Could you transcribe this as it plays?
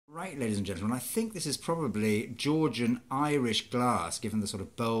Right, ladies and gentlemen, I think this is probably Georgian Irish glass, given the sort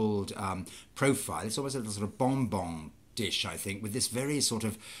of bold profile. It's almost a little sort of bonbon dish, I think, with this very sort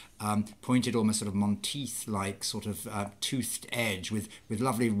of pointed, almost sort of Monteith-like sort of toothed edge with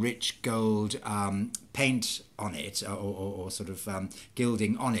lovely rich gold paint on it, or sort of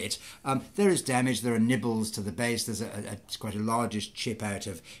gilding on it. There is damage, there are nibbles to the base, there's quite a largish chip out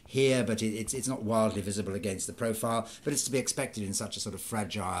of here, but it's not wildly visible against the profile, but it's to be expected in such a sort of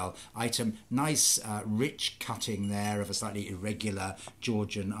fragile item. Nice rich cutting there of a slightly irregular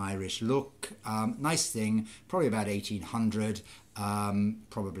Georgian Irish look. Nice thing, probably about 1800,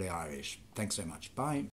 probably Irish. Thanks so much. Bye.